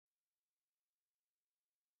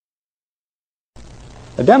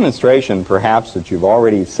A demonstration perhaps that you've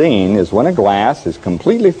already seen is when a glass is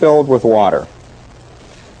completely filled with water.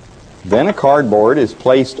 Then a cardboard is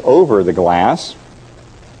placed over the glass.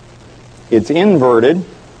 It's inverted,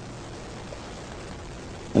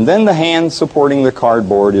 and then the hand supporting the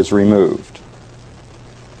cardboard is removed.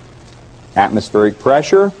 Atmospheric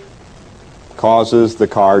pressure causes the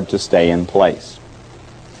card to stay in place.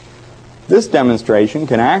 This demonstration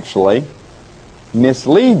can actually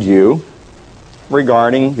mislead you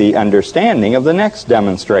regarding the understanding of the next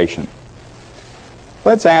demonstration.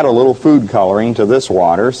 Let's add a little food coloring to this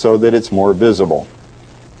water so that it's more visible.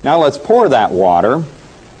 Now let's pour that water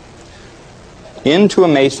into a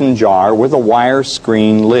mason jar with a wire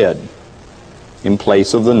screen lid in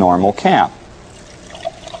place of the normal cap.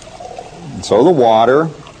 And so the water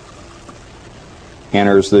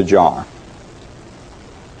enters the jar.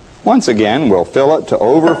 Once again, we'll fill it to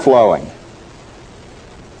overflowing.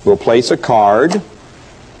 We'll place a card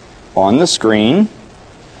on the screen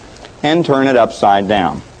and turn it upside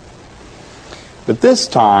down. But this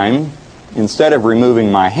time, instead of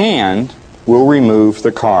removing my hand, we'll remove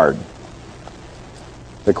the card.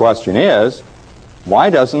 The question is, why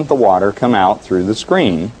doesn't the water come out through the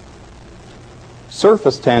screen?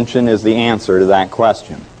 Surface tension is the answer to that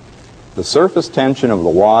question. The surface tension of the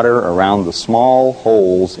water around the small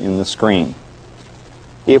holes in the screen.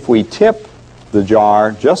 If we tip the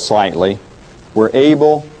jar just slightly, we're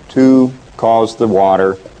able to cause the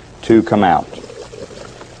water to come out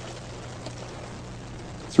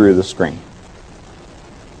through the screen.